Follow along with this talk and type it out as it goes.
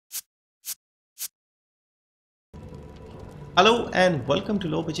Hello and welcome to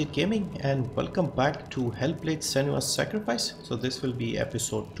Low Budget Gaming and welcome back to Hellblade Senua's Sacrifice. So this will be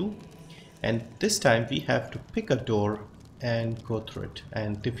episode 2 and this time we have to pick a door and go through it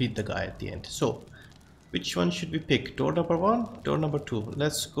and defeat the guy at the end. So which one should we pick? Door number 1, door number 2?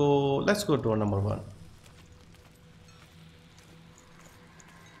 Let's go door number 1.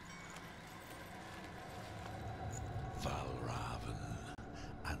 Valravn,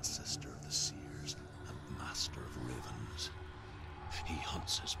 ancestor of the seers and master of ravens. He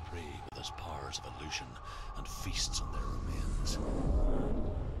hunts his prey with his powers of illusion and feasts on their remains.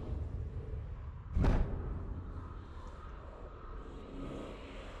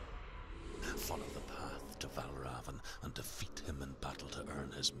 Follow the path to Valravn and defeat him in battle to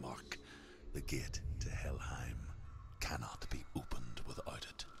earn his mark. The gate to Helheim cannot be opened without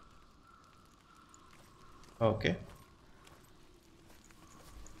it. Okay.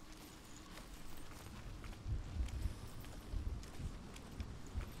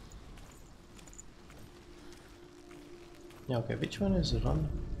 Yeah, okay, which one is run?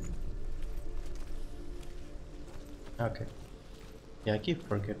 Okay. Yeah, I keep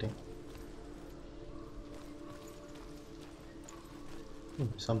forgetting.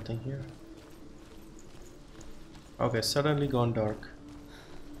 Something here. Okay, suddenly gone dark.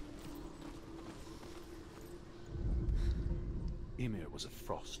 Ymir was a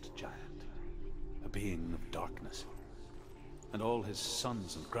frost giant, a being of darkness, and all his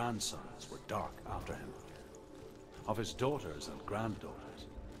sons and grandsons were dark after him. Of his daughters and granddaughters,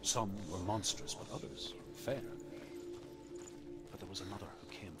 some were monstrous, but others fair. But there was another who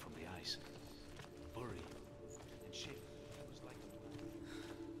came from the ice, furry in shape. It was like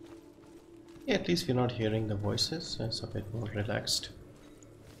Yeah, at least we're not hearing the voices, so it's a bit more relaxed.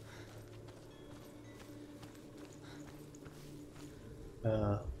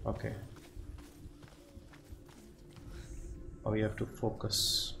 Okay. Oh, we have to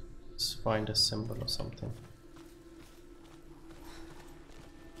focus. Let's find a symbol or something.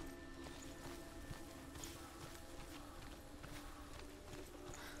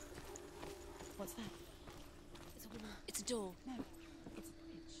 What's that? It's a woman. It's a door. No, it's a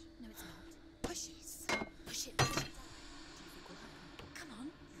bitch. No, it's not. Pushes. Push it. Push it. Come on.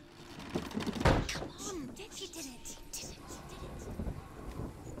 Come on. She did it. She did it. She did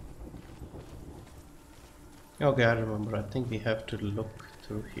it. Okay, I remember. I think we have to look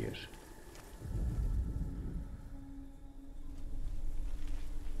through here.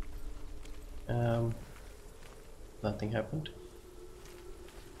 Nothing happened.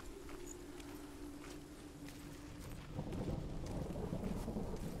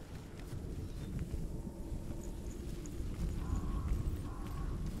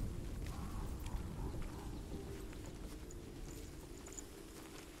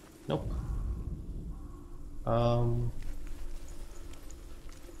 Nope.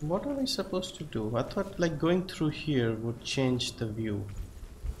 What are we supposed to do? I thought like going through here would change the view.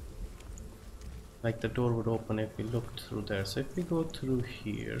 Like the door would open if we looked through there. So if we go through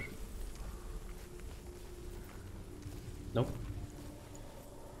here. Nope.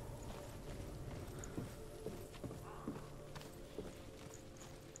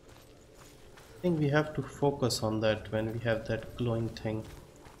 I think we have to focus on that when we have that glowing thing.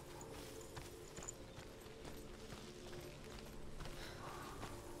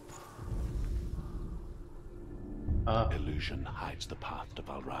 Illusion hides the path to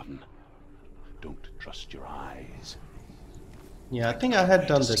Valravn. Don't trust your eyes. Yeah, I think I had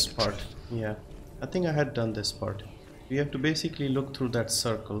done this part. Yeah, I think I had done this part. We have to basically look through that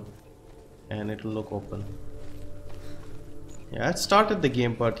circle and it will look open. Yeah, I started the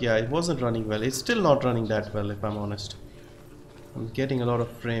game, but yeah, it wasn't running well. It's still not running that well, if I'm honest. I'm getting a lot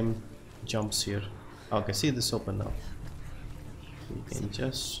of frame jumps here. Okay, see this open now. We can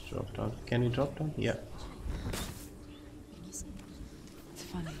just drop down. Can we drop down? Yeah. It's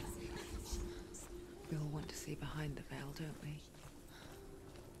funny. We all want to see behind the veil, don't we?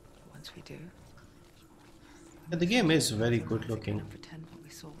 But once we do, Yeah, the game is very good looking. pretend what we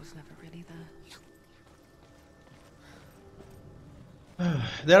saw was never really there.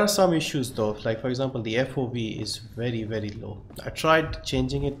 There are some issues though, like for example the FOV is very low. I tried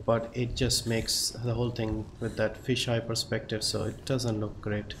changing it, but it just makes the whole thing with that fisheye perspective, so it doesn't look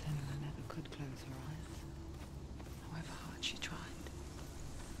great. Senua never could close her eyes, however hard she tried.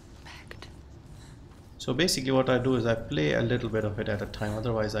 Begged. So basically what I do is I play a little bit of it at a time,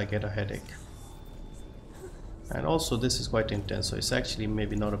 otherwise I get a headache. And also this is quite intense, so it's actually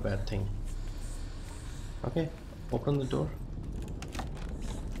maybe not a bad thing. Okay, open the door.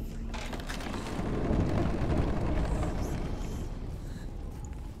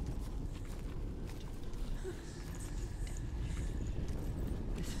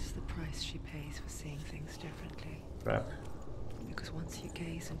 she pays for seeing things differently. Crap. Because once you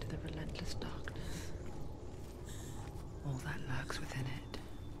gaze into the relentless darkness, all that lurks within it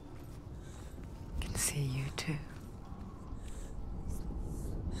can see you too.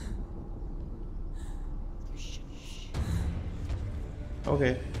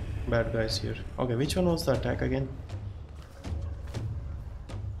 Okay, bad guys here. Okay, which one was the attack again?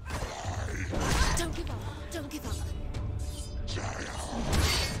 Don't give up. Don't give up.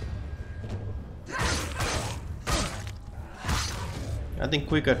 I think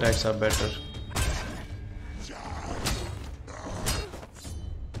quick attacks are better.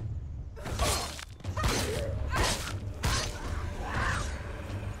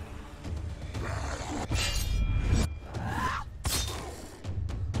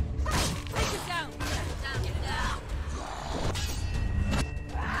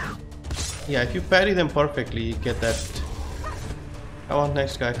 Yeah, if you parry them perfectly, you get that. Come on,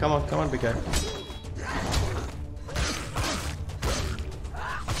 next guy. Come on, big guy.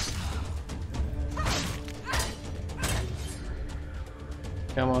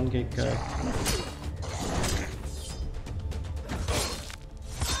 Come on, big guy.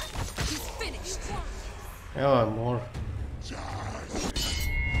 He's finished. Oh, more.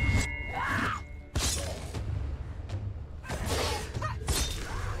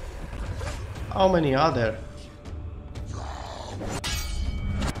 How many are there?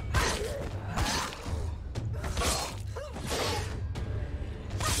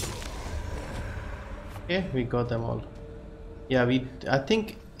 Okay, we got them all. Yeah, I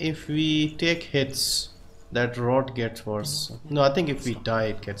think if we take hits, that rod gets worse. No, I think if we die,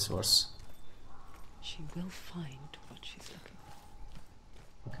 it gets worse. She will find what she's looking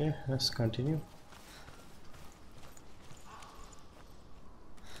for. Okay, let's continue.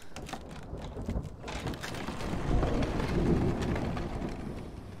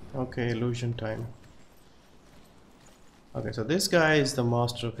 Okay, illusion time. Okay, so this guy is the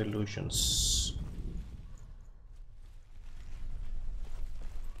master of illusions.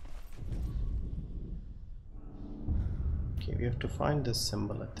 Okay, we have to find this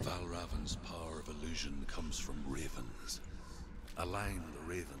symbol, I think. Valravn's power of illusion comes from ravens. Align the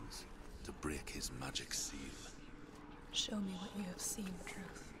ravens to break his magic seal. Show me what you have seen,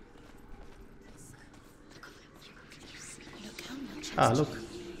 Truth. Look how much. Ah, look.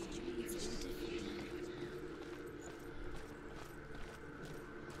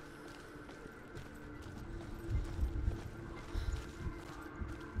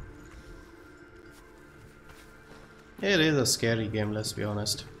 It is a scary game, let's be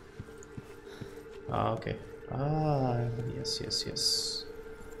honest. Ah, okay. Ah, yes.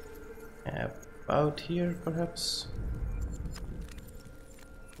 About here, perhaps.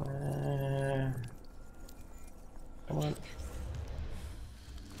 Come on.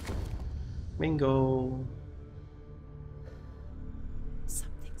 Bingo.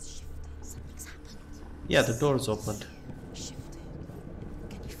 Something's shifted. Something's happened. Yeah, the door's opened. Shifted.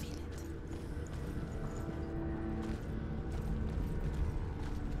 Can you feel it?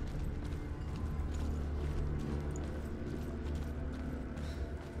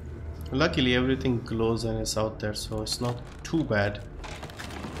 Luckily, everything glows and is out there, so it's not too bad.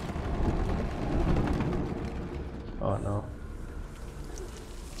 Oh no.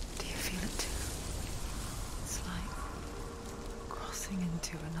 Do you feel it too? It's like crossing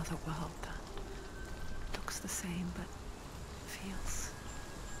into another world that looks the same but feels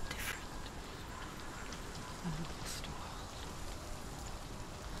different. A lost world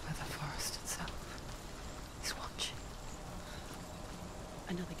where the forest itself is watching.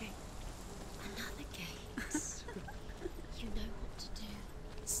 Another gate. Another gate. You know what to do.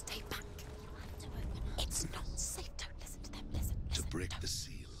 Stay back. You have to open it. It's not safe. Don't listen to them. Listen. To break the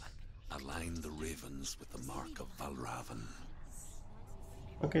seal, align the ravens with the mark of Valravn.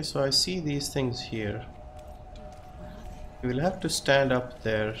 Okay, so I see these things here. You will have to stand up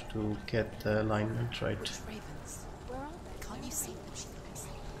there to get the alignment right. Ravens. Where are they? Can't you see them?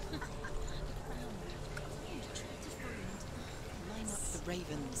 Line up the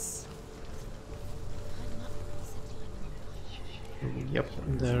ravens. Yep,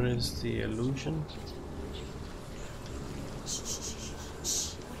 there is the illusion.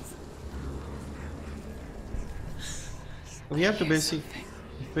 We have to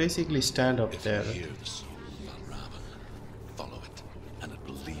basically stand up there. Hear the soul of Valravn. Follow it, and it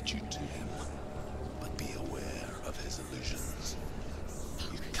will lead you to him. But be aware of his illusions.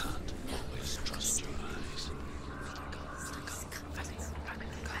 You can't always trust your eyes.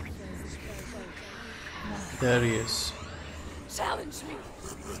 There he is. Challenge me.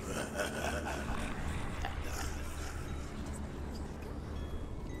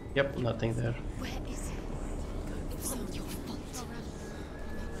 Yep, nothing there. Where is he? It's not your fault.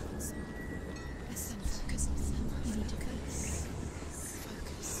 Listen, focus. You need to focus.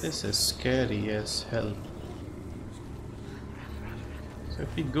 Focus. This is scary as hell. So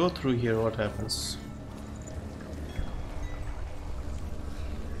if we go through here, what happens?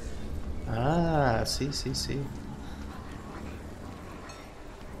 Ah, see.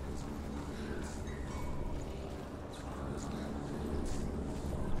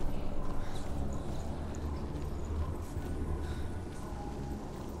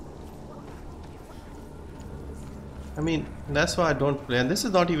 I mean, that's why I don't play, and this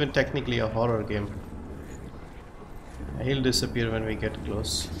is not even technically a horror game. He'll disappear when we get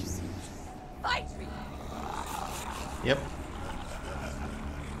close. Yep.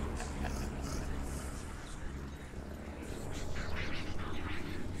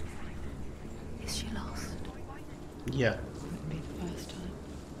 Is she lost? Yeah. Wouldn't be the first time.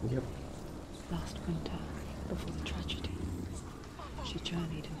 Yep. Last winter, before the tragedy, she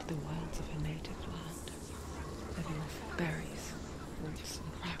journeyed into the wilds of her native land, living off berries, roots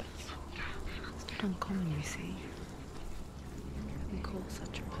and rabbits. It's not uncommon, you see. We call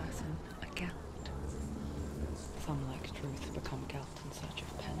such a person a Gelt. Some, like Truth, become Gelt in search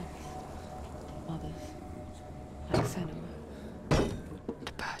of penance. Others, like Senua,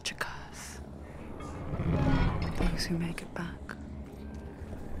 to purge a curse. Those who make it back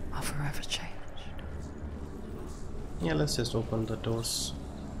are forever changed. Yeah, let's just open the doors.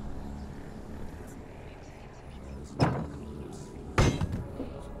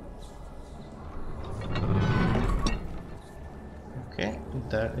 Okay,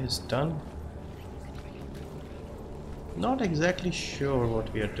 that is done. Not exactly sure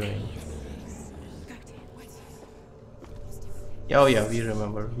what we are doing. Oh yeah, we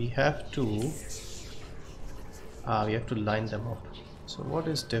remember. We have to line them up. So what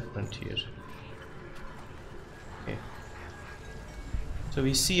is different here? Okay. So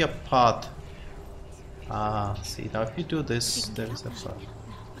we see a path. Ah, see, now if you do this, there is a path.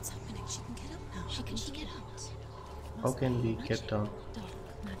 What's happening? She can get up now. She can get out. How can we get down? Dark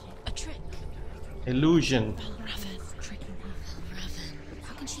magic. A trick. Illusion. Valravn. Tricking her. Valravn.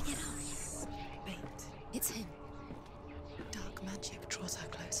 How can she get out? Bait. It's him. Dark magic draws her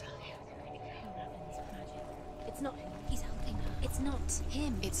closer. Valravn's magic. It's not him. He's helping her. It's not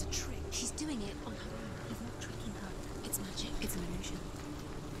him. It's a trick. She's doing it on her own. He's not tricking her. It's magic. It's an illusion.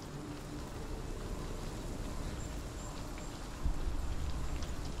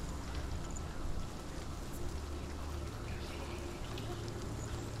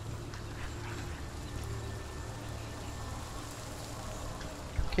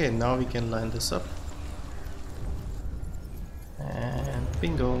 Okay, now we can line this up. And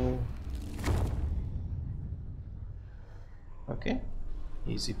bingo. Okay,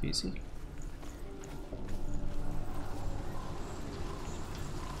 easy peasy.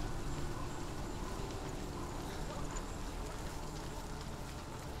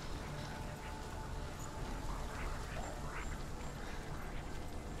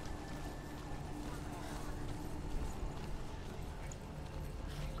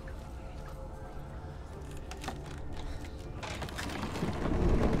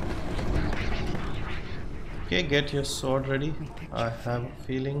 Okay, get your sword ready. I have a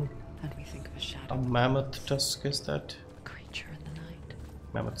feeling And we think of a a shadow, mammoth tusk is that? a creature in the night.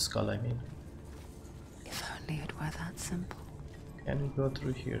 Mammoth skull, I mean. If only it were that simple. Can we go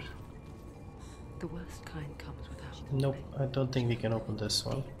through here? The worst kind comes without Nope, I don't think we can open this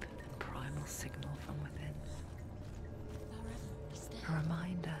one. deep and primal signal from within. A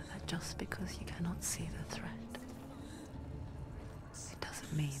reminder that just because you cannot see the threat, it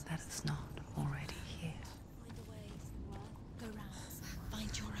doesn't mean that it's not already here. Find a way, Senua. Go round.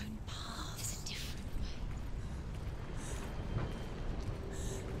 Find your own path. There's a different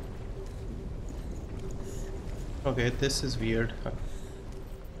way. Okay, this is weird.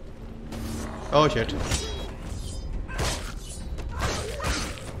 Oh shit. He's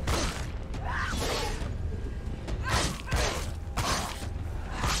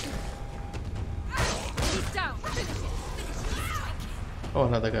down. Finish it. Oh,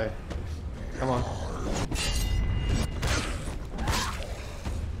 another guy. Come on.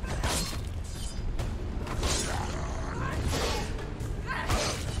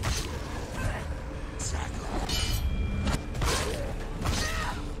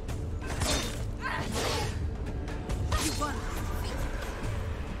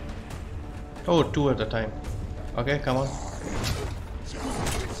 Oh, two at a time. Okay, come on.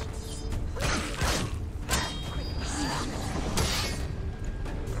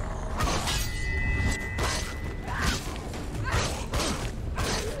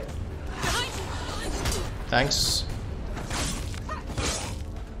 Thanks.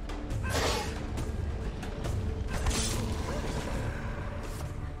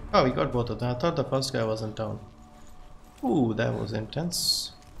 Oh, we got both of them. I thought the first guy wasn't down. Ooh, that was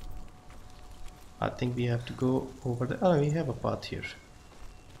intense. I think we have to go over there. Oh, we have a path here.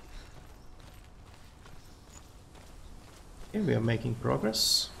 Okay, we are making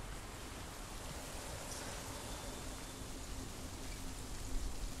progress.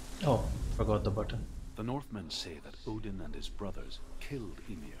 Oh, forgot the button. The Northmen say that Odin and his brothers killed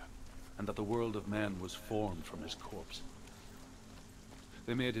Ymir, and that the world of men was formed from his corpse.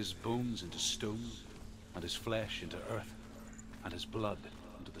 They made his bones into stone, and his flesh into earth, and his blood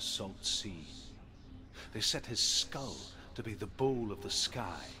into the salt sea. They set his skull to be the bowl of the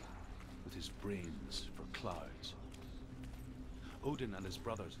sky, with his brains for clouds. Odin and his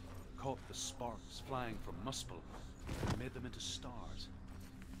brothers caught the sparks flying from Muspel and made them into stars.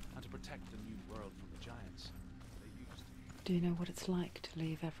 And to protect the new world from the giants, they used... Do you know what it's like to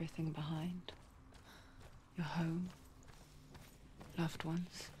leave everything behind? Your home, loved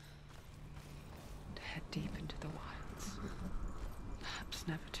ones, and head deep into the wilds, perhaps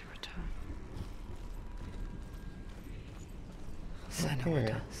never to return. Senua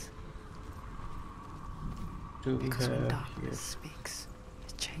Okay. does. Do we Because when have darkness here? speaks,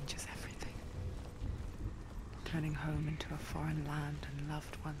 it changes everything. Turning home into a foreign land and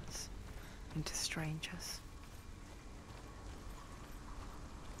loved ones into strangers.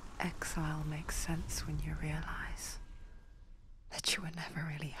 Exile makes sense when you realize that you were never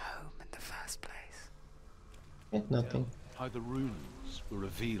really home in the first place. Yeah, nothing. How the runes were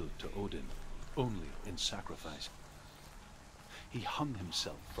revealed to Odin only in sacrifice. He hung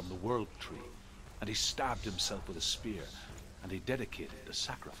himself from the world tree, and he stabbed himself with a spear, and he dedicated the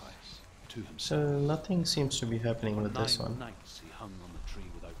sacrifice to himself. So nothing seems to be happening For with this 9 one. nights he hung on the tree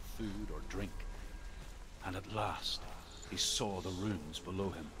without food or drink, and at last he saw the runes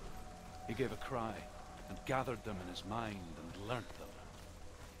below him. He gave a cry and gathered them in his mind and learnt them.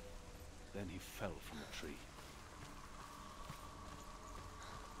 Then he fell from the tree.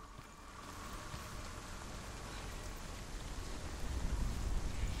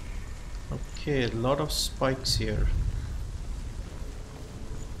 Okay, a lot of spikes here.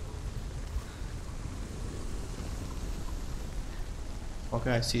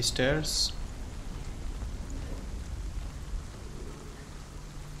 Okay, I see stairs.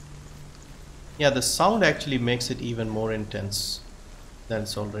 Yeah, the sound actually makes it even more intense than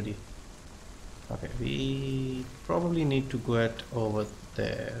it's already. Okay, we probably need to go over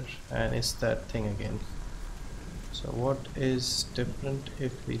there, and it's that thing again. So what is different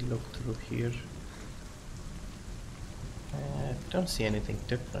if we look through here? I don't see anything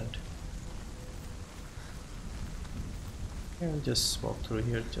different. Okay, we'll just walk through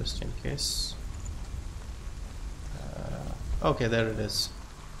here just in case. Okay, there it is.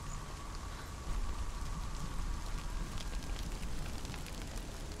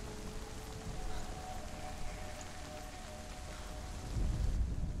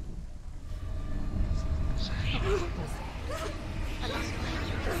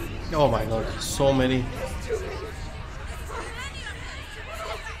 Oh my god, so many.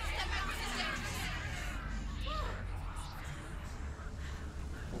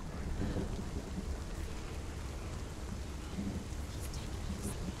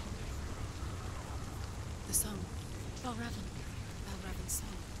 The song. Valravn's song.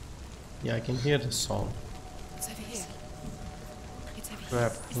 Yeah, I can hear the song. It's over here. It's over here.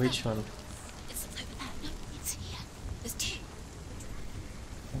 Crap, which one? It's over there. No, it's here. There's two.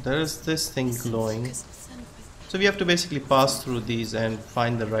 There is this thing glowing. Focus, Senua. So we have to basically pass through these and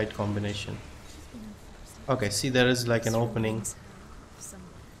find the right combination. Okay, see there is like an opening.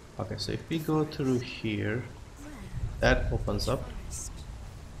 Okay, so if we go through here, that opens up.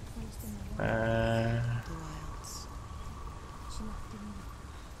 The wilds.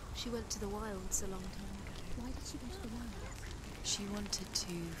 She went to the wilds a long time ago. Why did she go to the wilds? She wanted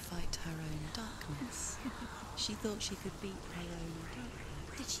to fight her own darkness. She thought she could beat her own darkness.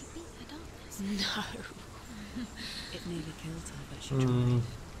 Did she beat her darkness? No. It nearly killed her, but she tried.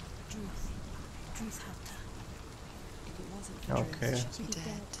 Druth helped her. If it wasn't for Okay. Druth, she'd be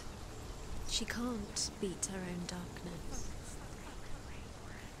dead. She can't beat her own darkness.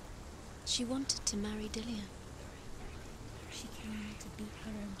 She wanted to marry Dillian. She came to beat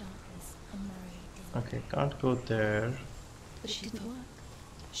her own darkness and marry Dillian. Okay, can't go there. But it didn't work.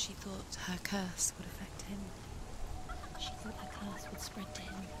 She thought her curse would affect him. She thought her curse would spread to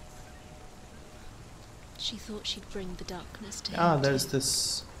him. She thought she'd bring the darkness to him. Ah, there's too.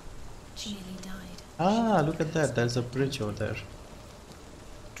 this. She nearly died. Ah, look at that. There's a bridge over there.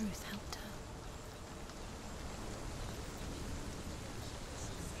 Druth helped her.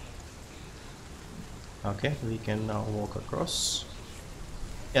 Okay, we can now walk across.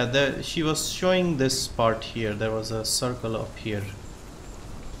 Yeah, she was showing this part here. There was a circle up here.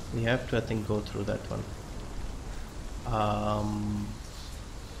 We have to, I think, go through that one.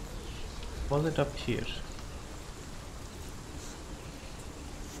 Was it up here?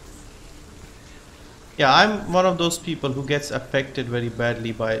 Yeah, I'm one of those people who gets affected very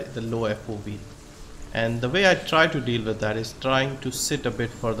badly by the low FOV. And the way I try to deal with that is trying to sit a bit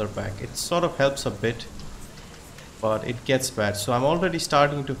further back. It sort of helps a bit, but it gets bad. So I'm already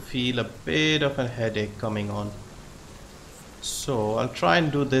starting to feel a bit of a headache coming on. So I'll try and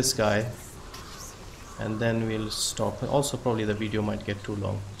do this guy, and then we'll stop. Also, probably the video might get too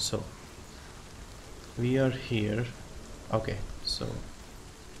long. So we are here. Okay, so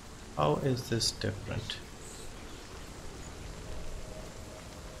how is this different?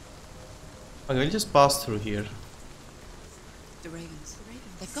 Okay, we'll just pass through here. The ravens.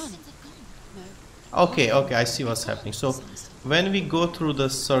 They've gone. No. Okay, I see what's happening. So when we go through the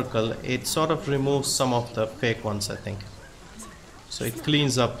circle, it sort of removes some of the fake ones, I think. So it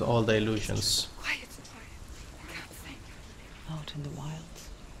cleans up all the illusions. Out in the wilds,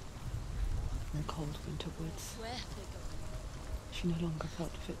 in the cold winter woods, she no longer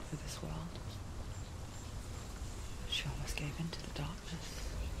felt fit for this world. She almost gave in to the darkness.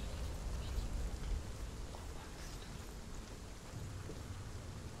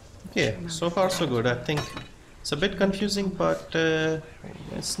 Okay, so far so good. I think it's a bit confusing, but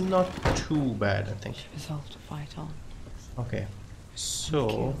it's not too bad, I think. She resolved to fight on. Okay,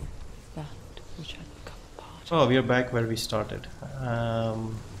 so That which had become a part. oh, we are back where we started.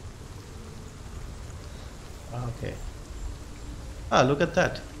 Okay. Ah, look at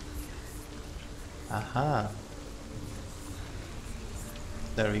that. Aha.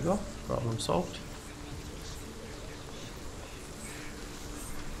 There we go. Problem solved.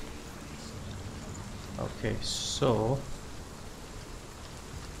 Okay, so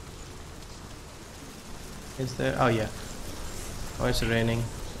is there? Oh yeah. Oh, it's raining.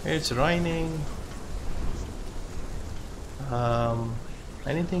 It's raining.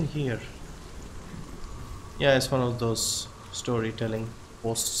 Anything here? Yeah, it's one of those storytelling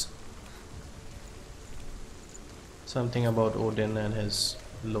posts. Something about Odin and his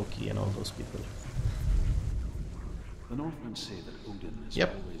Loki and all those people. The Northmen say that Odin is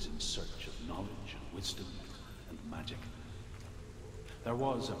Yep. always in search of knowledge and wisdom and magic. There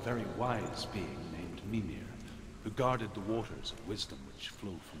was a very wise being named Mimir, who guarded the waters of wisdom which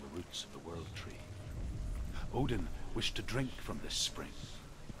flow from the roots of the world tree. Odin wished to drink from this spring,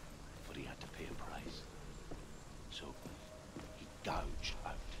 but he had to pay a price. So he gouged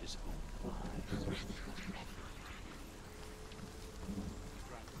out his own eye.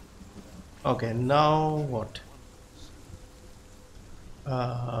 Okay, now what?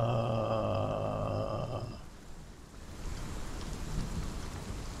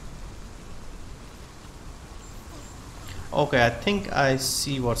 Okay, I think I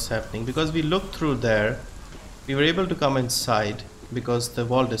see what's happening. Because we looked through there, we were able to come inside because the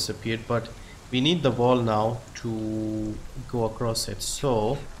wall disappeared, but we need the wall now to go across it.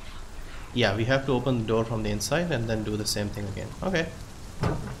 So yeah, we have to open the door from the inside and then do the same thing again. Okay,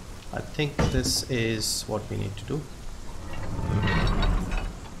 I think this is what we need to do.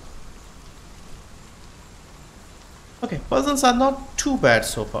 Okay, puzzles are not too bad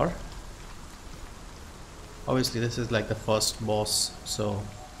so far. Obviously this is like the first boss, so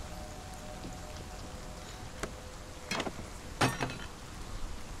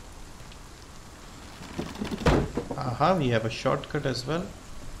aha, we have a shortcut as well.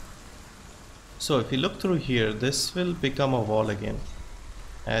 So if you look through here, this will become a wall again,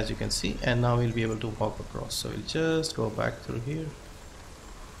 as you can see, and now we'll be able to walk across. So we'll just go back through here.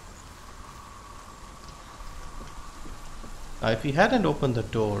 Now if we hadn't opened the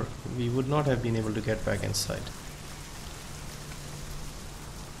door, we would not have been able to get back inside.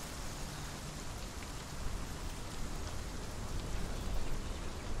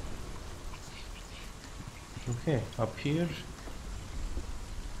 Okay, up here.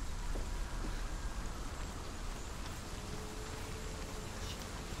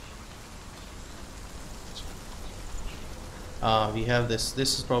 We have this.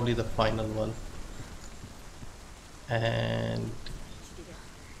 This is probably the final one. And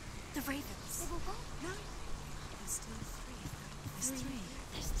The ravens. They were gone. No. There's still three. There's three.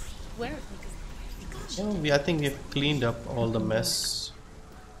 Where have they gone? I think we've cleaned up all the mess.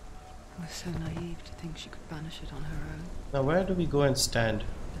 I was so naive to think she could banish it on her own. Now where do we go and stand?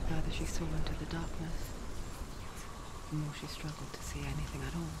 The further she saw into the darkness, the more she struggled to see anything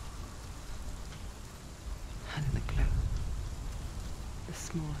at all. And in the glow, the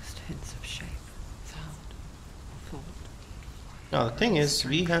smallest hints of shape sound or thought. Now the thing is,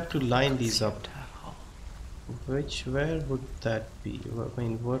 we have to line these up. Consumed her whole. Where would that be? I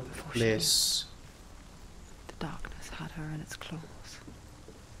mean, what Before she place? The darkness had her in its claws.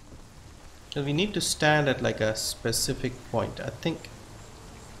 So we need to stand at like a specific point. I think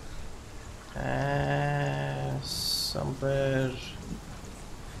somewhere.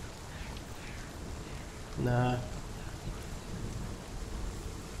 Nah.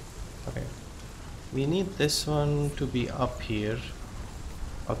 Okay. We need this one to be up here.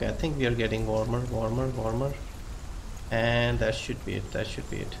 Okay, I think we are getting warmer. And that should be it. That should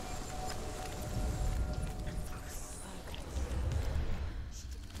be it.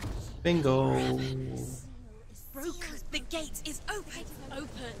 Bingo. Broken. The gate is open.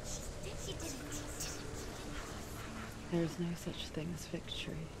 Open. She did it. There is no such thing as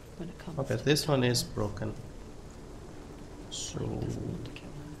victory when it comes Okay, to this one is broken. So He doesn't want to kill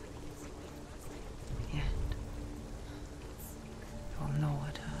her. Yet. It will gnaw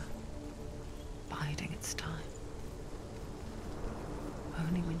at her, biding its time.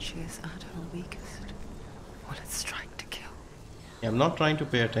 Only when she is at her weakest will it strike to kill. yeah, I'm not trying to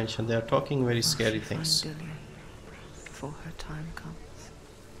pay attention. They are talking very Will scary she find things. Dillion before her time comes?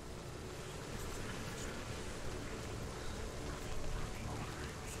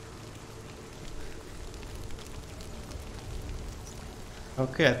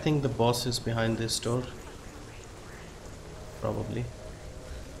 Okay, I think the boss is behind this door. Probably.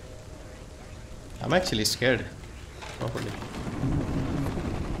 I'm actually scared. Probably.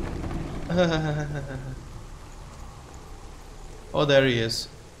 Oh, there he is.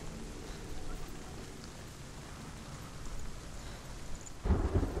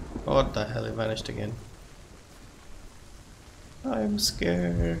 What the hell? He vanished again. I'm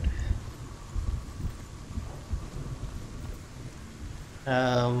scared.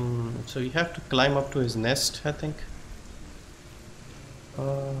 So you have to climb up to his nest, I think.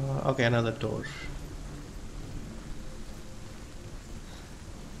 Okay, another door.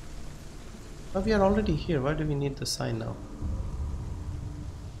 Oh, we are already here. Why do we need the sign now?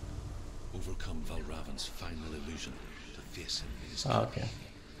 Overcome Valravn's final illusion to face him in his Okay.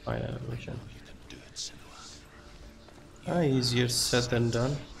 Final illusion. You can do it, Senua. Easier said than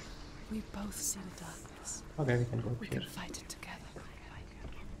done. We both see the darkness. Okay, we can go up We here. can fight it together.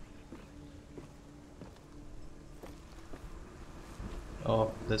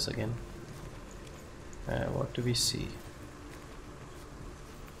 Oh, this again. What do we see?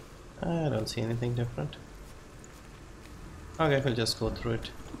 I don't see anything different. Okay, we'll just go through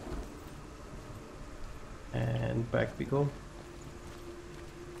it. And back we go.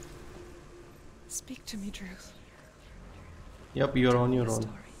 Speak to me, Druth. Yep, you're on your own.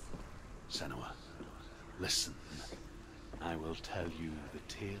 Senua, listen. I will tell you the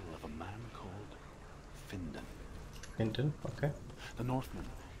tale of a man called Findan. Hinton, okay. The Northmen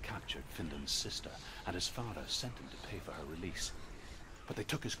captured Findan's sister, and his father sent him to pay for her release. But they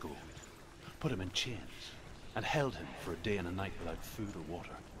took his gold, put him in chains, and held him for a day and a night without food or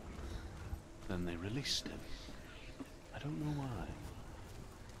water. Then they released him. I don't know why.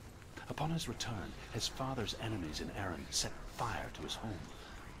 Upon his return, his father's enemies in Erin set fire to his home.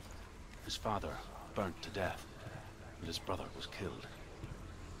 His father burnt to death, and his brother was killed.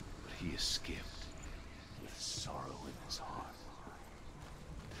 But he escaped with sorrow in his heart.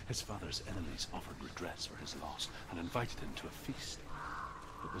 His father's enemies offered redress for his loss and invited him to a feast.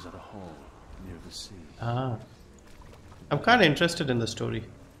 It was at a hall near the sea. Ah. I'm kind of interested in the story.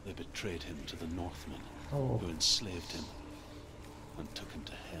 They betrayed him to the Northmen, Oh. who enslaved him and took him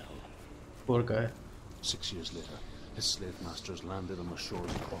to hell. Poor guy. 6 years later, his slave masters landed on the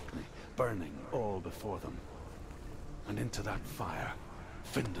shores of Orkney, burning all before them. And into that fire,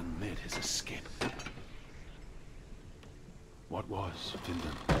 Findan made his escape. What was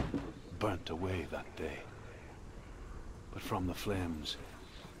Findan burnt away that day. But from the flames,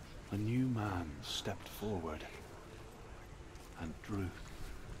 a new man stepped forward, and Druth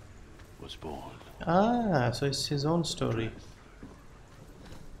was born. Ah, so it's his own story.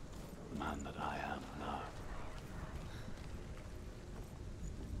 The man that I am now.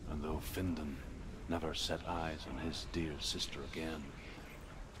 And though Findan never set eyes on his dear sister again,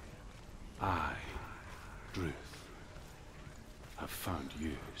 I, Druth, have found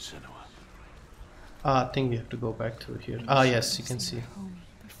you, Senua. Ah, I think we have to go back through here. Ah, yes, you can see. Home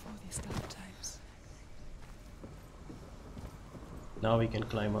before these dark times. Now we can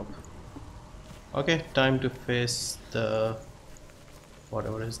climb up. Okay, time to face the...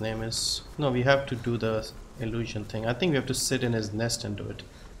 whatever his name is. No, we have to do the illusion thing. I think we have to sit in his nest and do it.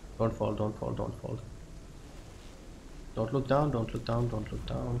 Don't fall, don't fall, don't fall. Don't look down, don't look down, don't look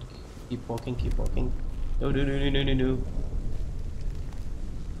down. Keep walking, keep walking. No, no, no, no, no, no, no.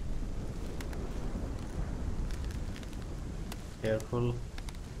 Careful.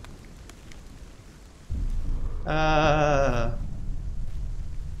 Ah.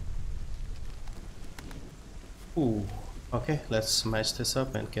 Ooh. Okay, let's smash this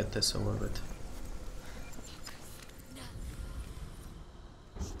up and get this over with.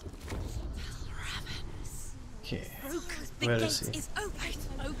 Okay. Where is he? Is open.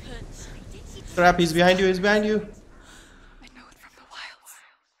 Crap, he's behind you, he's behind you. I know it from the wilds.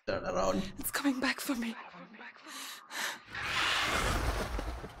 Turn around. It's coming back for me.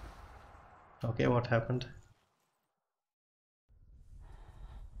 Okay, what happened?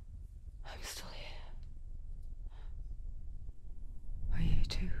 I'm still here. Are you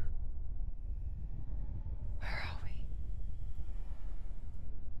too? Where are we?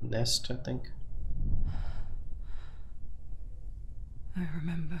 Nest, I think. I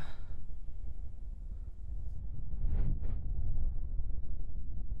remember.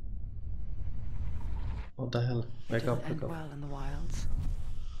 What the hell? Wake up, wake End up. well in the wilds.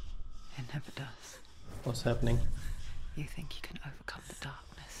 It never does. What's happening? You think you can overcome the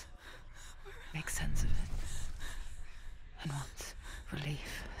darkness, make sense of it, and once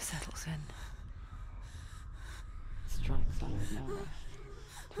relief settles in, strikes out of nowhere,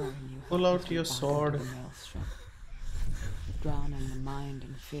 throwing you Pull out hopelessly your back sword. into the maelstrom, drowning the mind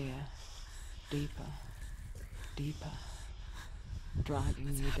in fear, deeper, deeper,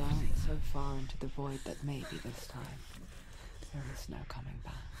 dragging you down so far into the void that maybe this time there is no coming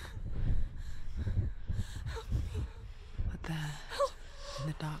back. But there, in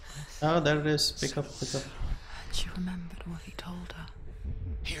the darkness, Oh, there it is. Pick up, pick up. and she remembered what he told her.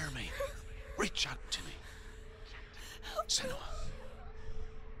 Hear me. Reach out to me. Senua.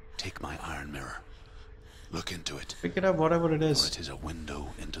 Take my iron mirror. Look into it. Pick it up, whatever it For is. it is a window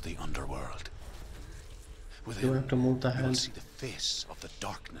into the underworld. Do I Within, have to move the you will hand? see the face of the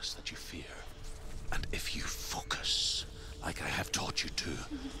darkness that you fear. And if you focus, like I have taught you to,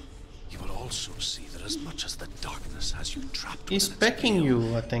 you will also see that as much as the darkness has you trapped He's within its pecking veil,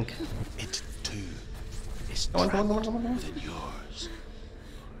 you, I think. it too is Come on, trapped come on, come on, come on. within yours.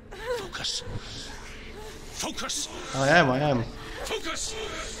 Focus. Focus. I am. Focus.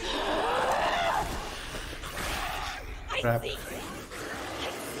 Crap.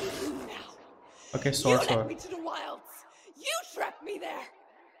 Okay, sword, sword. to the wilds. You trapped me there.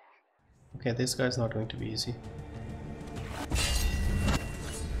 Okay, this guy's not going to be easy.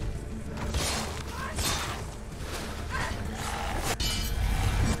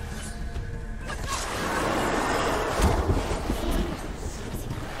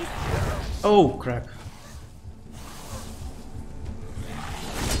 Oh, crap.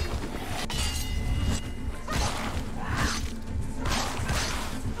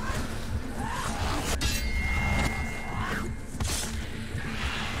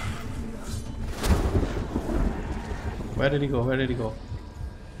 Where did he go? Where did he go?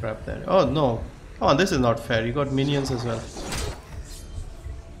 Crap there. Oh no. Come on, this is not fair. You got minions as well.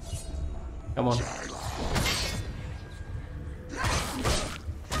 Come on.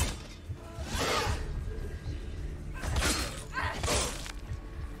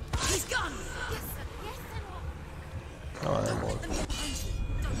 He's gone. Oh, that wall.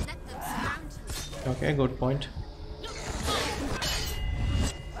 Don't let them surround you. Okay, good point.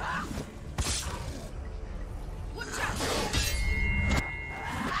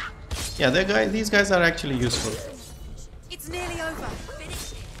 Yeah, these guys are actually useful. It's nearly over.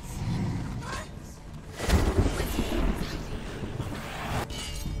 Finish it.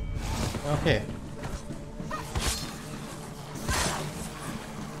 Okay.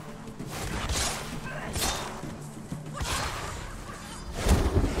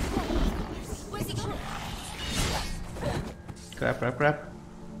 Where's he gone? Crap, crap, crap.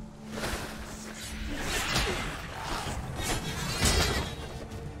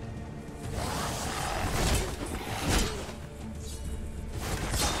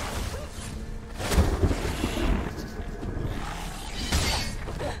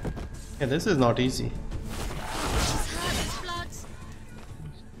 Yeah, this is not easy. She's hurt with blood.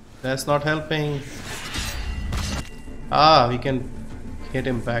 That's not helping. Ah, we can hit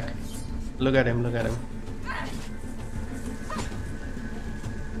him back. Look at him, look at him.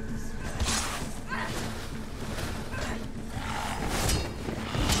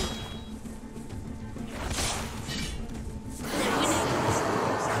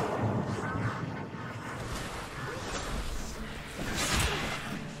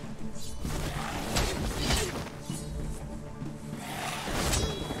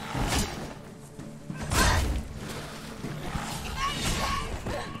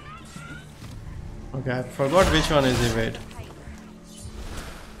 Okay, I forgot which one is evade.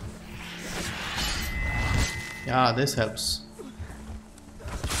 Yeah, this helps.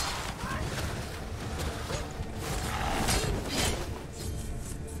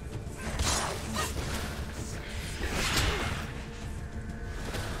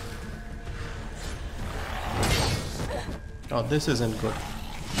 Oh, this isn't good.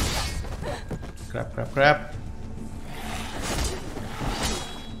 Crap, crap, crap.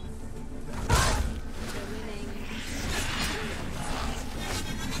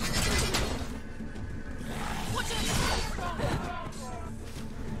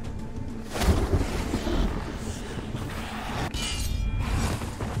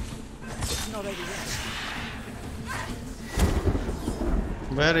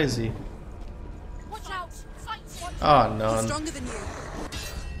 Where is he? Watch out! Oh, no. Stronger than you.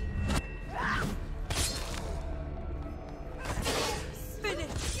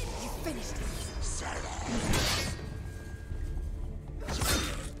 Finish! You finished it.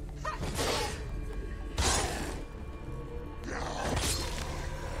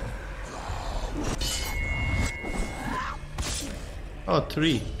 Oh,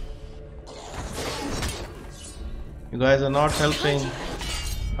 3. You guys are not helping.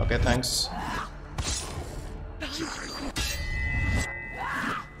 Okay, thanks.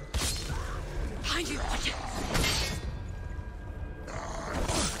 Behind you! Behind you!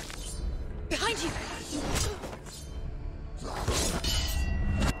 Behind you!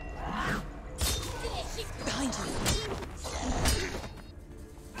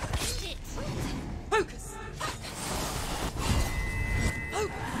 Focus!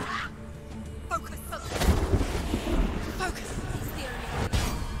 Focus! Focus!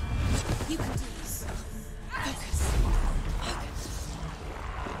 You can do this. Focus. Focus.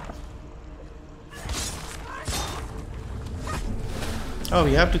 Oh,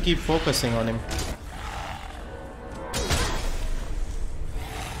 we have to keep focusing on him.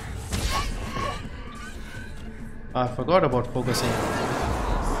 I forgot about focusing.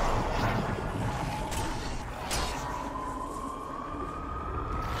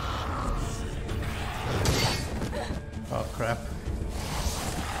 Oh, crap.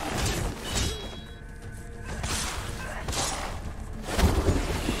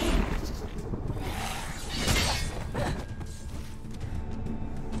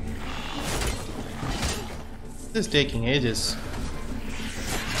 This is taking ages.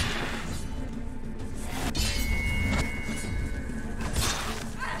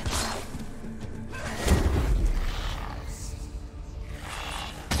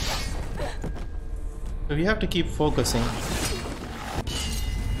 So we have to keep focusing.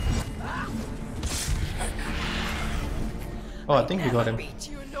 Oh, I think we got him. Beat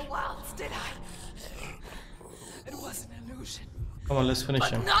you in the wilds, did I? It was an illusion. Come on, let's finish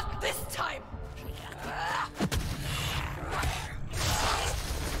him. Not this time.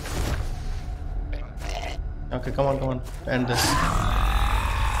 Okay, come on. End this.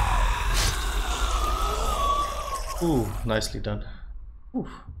 Ooh, nicely done. Ooh.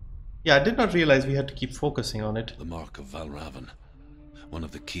 Yeah, I did not realize we had to keep focusing on it. The mark of Valravn, one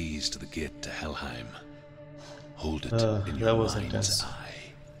of the keys to the gate to Helheim. Hold it in your that was mind's intense.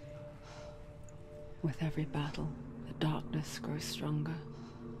 eye. With every battle, the darkness grows stronger.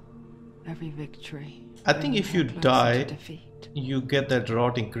 Every victory. I think if you closer to die, defeat. you get that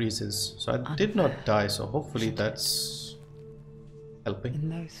rot increases. So I did not die, so hopefully that's helping. In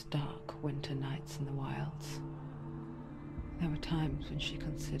those dark winter nights in the wilds, there were times when she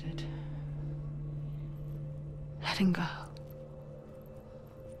considered letting go.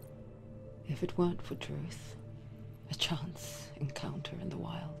 If it weren't for truth, a chance encounter in the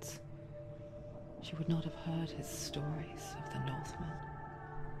wilds, she would not have heard his stories of the Northmen.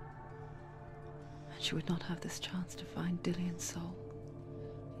 And she would not have this chance to find Dillion's soul.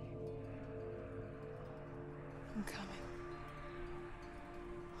 I'm coming.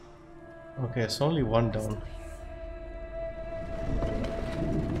 Okay, it's only one down.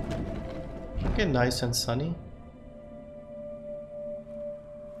 Okay, nice and sunny.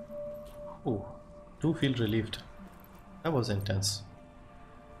 Oh, do feel relieved. That was intense.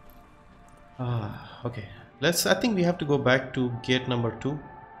 Okay. I think we have to go back to gate number 2.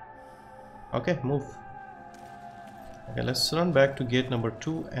 Okay, move. Okay, let's run back to gate number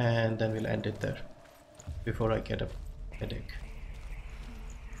 2 and then we'll end it there before I get a headache.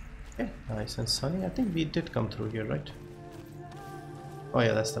 Okay, nice and sunny. I think we did come through here, right? Oh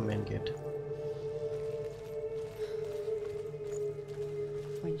yeah, that's the main gate.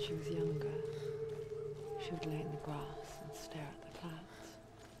 When she was younger, she would lay in the grass and stare at the clouds.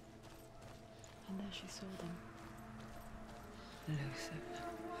 And there she saw them. Elusive.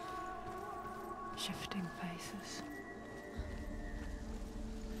 shifting faces.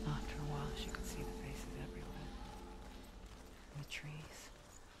 After a while, she could see the faces everywhere. The trees,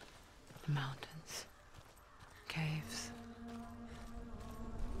 the mountains, caves.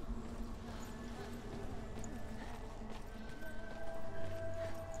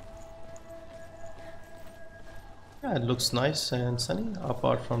 Yeah, it looks nice and sunny,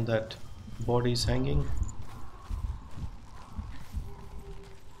 apart from that bodies hanging.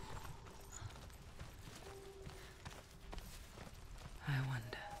 I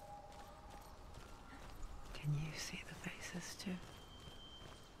wonder, can you see the faces too?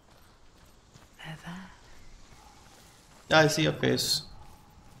 They're there. Yeah, I see a face.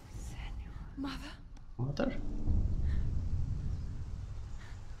 Mother? Mother?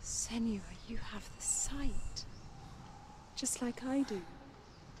 Senua, you have the sight. Just like I do.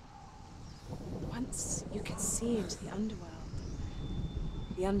 Once you can see into the underworld.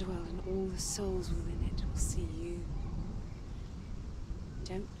 The underworld and all the souls within it will see you.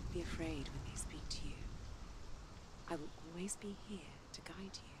 Don't be afraid when they speak to you. I will always be here to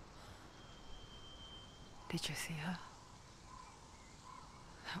guide you. Did you see her?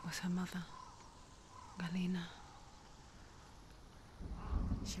 That was her mother, Galina.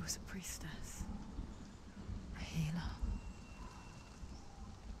 She was a priestess, a healer.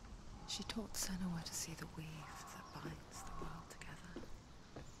 She taught Senua to see the weave that binds the world together.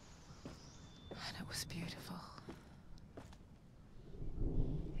 And it was beautiful.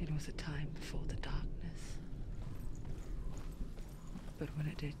 It was a time before the darkness. But when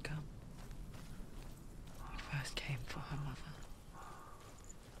it did come, it first came for her mother.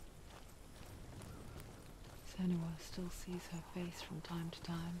 Senua still sees her face from time to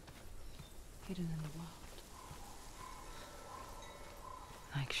time, hidden in the world.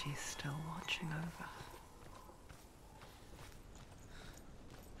 Like she's still watching over her.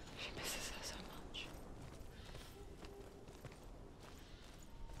 She misses her so much.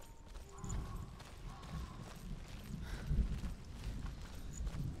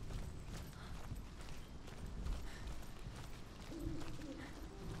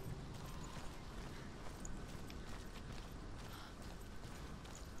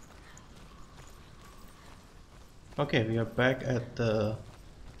 Okay, we are back at the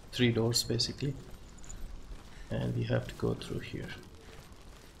 3 doors basically, and we have to go through here.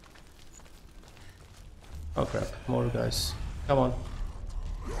 Oh crap, more guys. Come on.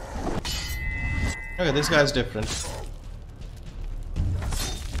 Okay, this guy's different.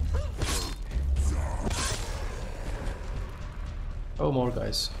 Oh, more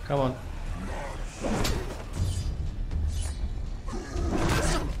guys. Come on.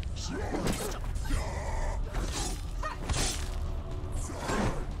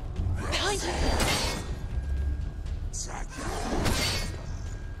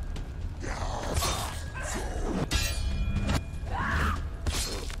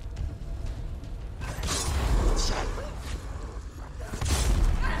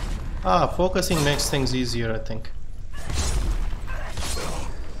 Ah, focusing makes things easier, I think.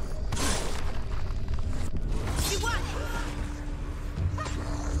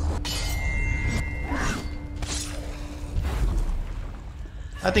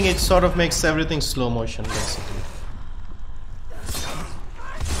 I think it sort of makes everything slow motion, basically.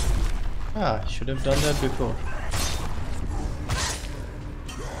 Ah, should have done that before.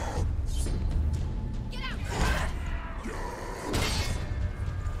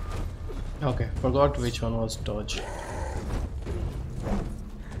 Okay, forgot which one was dodge.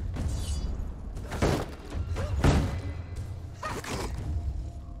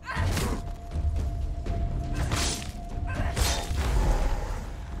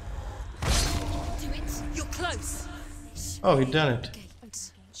 Oh, he done it.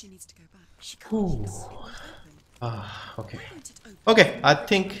 Ooh. Ah, okay. Okay, I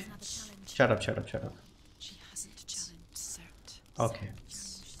think. Shut up, shut up, shut up. Okay.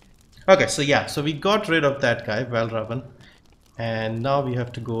 Okay, so yeah, so we got rid of that guy, Valravn, and now we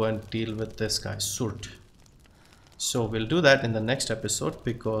have to go and deal with this guy, Surt. So we'll do that in the next episode,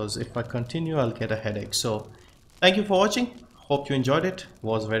 because if I continue, I'll get a headache. So thank you for watching. Hope you enjoyed it. It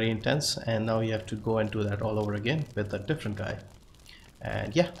was very intense, and now we have to go and do that all over again with a different guy.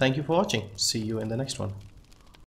 And yeah, thank you for watching. See you in the next one.